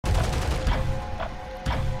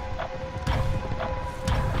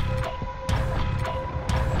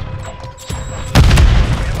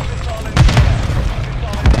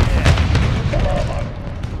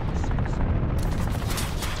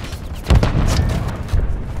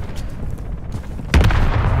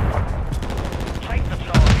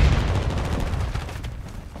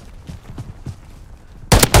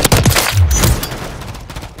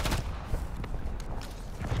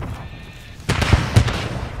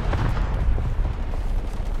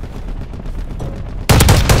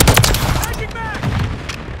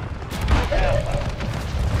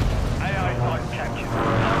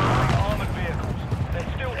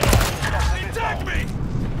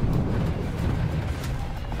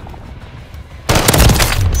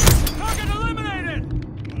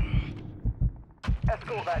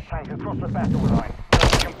tank across the battle line. So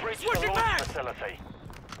we can breach the launch facility.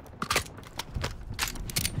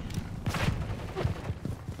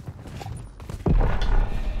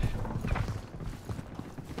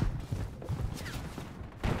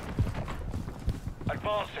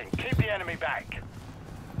 Advancing. Keep the enemy back.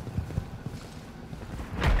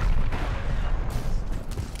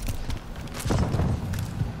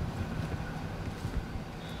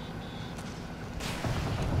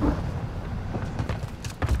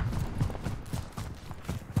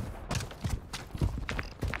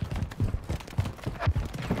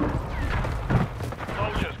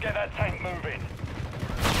 Soldiers, get that tank moving.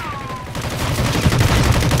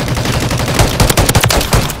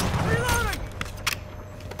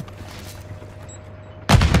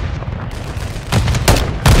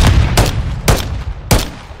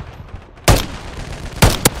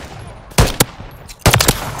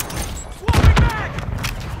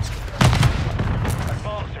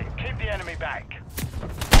 Back.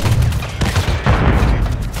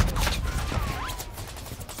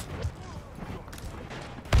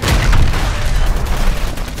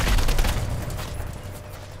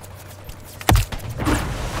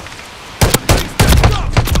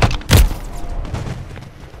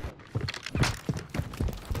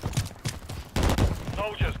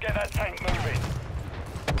 Soldiers, get that tank moving.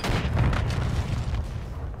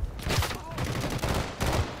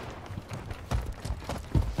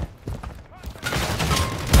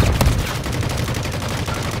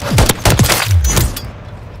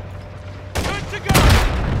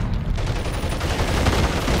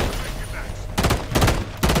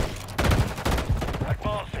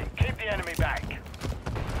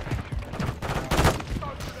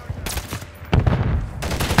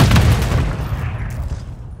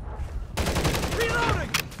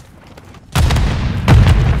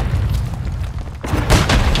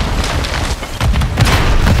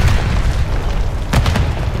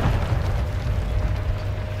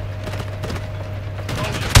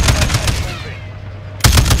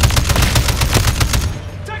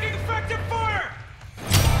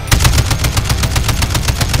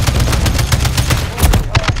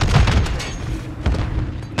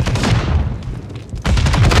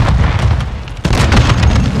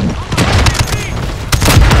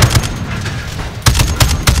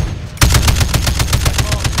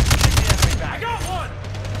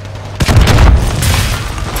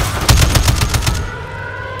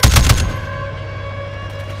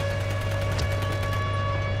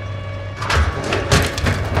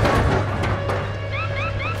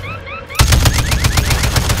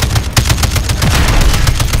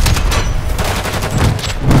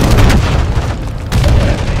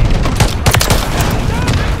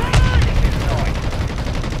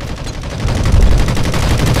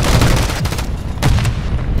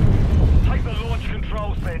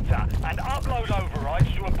 And upload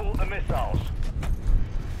overrides to abort the missiles.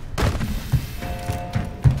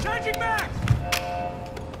 Changing back!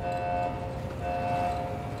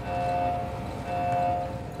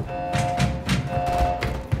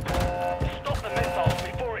 Stop the missiles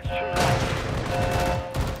before it's too late.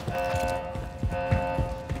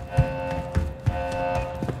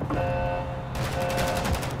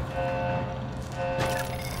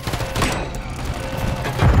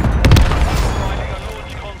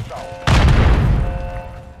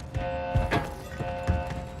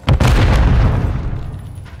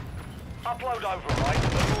 Upload override to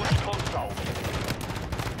the launch console.